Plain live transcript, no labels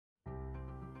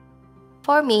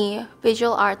For me,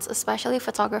 visual arts, especially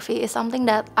photography, is something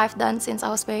that I've done since I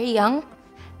was very young.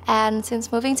 And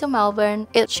since moving to Melbourne,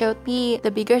 it showed me the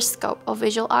bigger scope of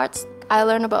visual arts. I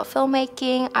learned about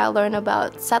filmmaking, I learned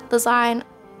about set design.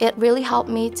 It really helped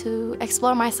me to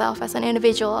explore myself as an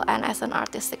individual and as an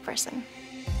artistic person.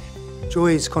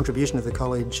 Joy's contribution to the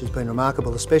college has been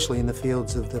remarkable, especially in the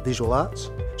fields of the visual arts.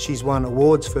 She's won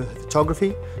awards for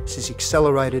photography. She's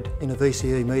accelerated in a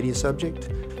VCE media subject.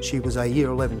 She was a Year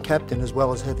 11 captain, as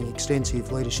well as having extensive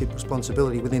leadership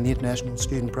responsibility within the international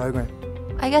student program.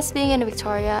 I guess being in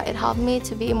Victoria, it helped me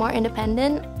to be more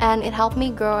independent and it helped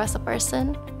me grow as a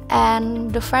person.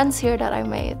 And the friends here that I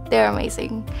made, they're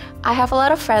amazing. I have a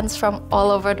lot of friends from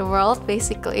all over the world,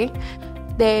 basically.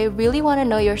 They really want to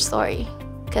know your story,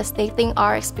 because they think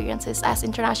our experiences as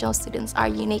international students are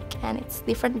unique and it's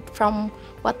different from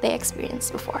what they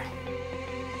experienced before.